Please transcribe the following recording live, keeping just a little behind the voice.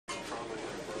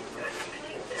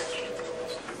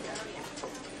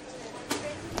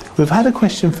We've had a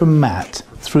question from Matt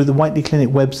through the Whiteley Clinic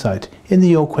website in the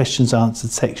Your Questions Answered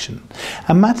section.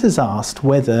 And Matt has asked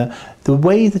whether the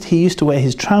way that he used to wear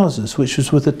his trousers, which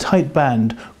was with a tight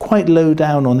band quite low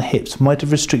down on the hips, might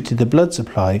have restricted the blood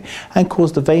supply and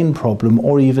caused a vein problem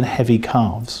or even heavy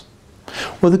calves.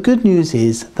 Well, the good news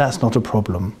is that's not a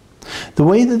problem. The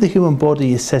way that the human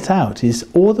body is set out is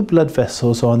all the blood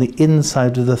vessels are on the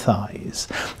inside of the thighs,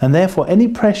 and therefore any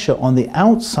pressure on the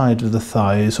outside of the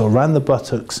thighs or around the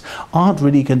buttocks aren't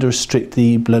really going to restrict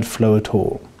the blood flow at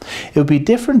all. It would be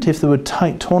different if there were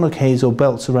tight tourniquets or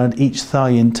belts around each thigh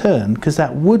in turn, because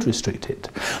that would restrict it.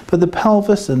 But the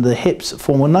pelvis and the hips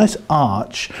form a nice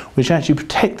arch which actually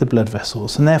protect the blood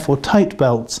vessels, and therefore tight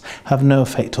belts have no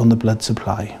effect on the blood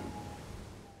supply.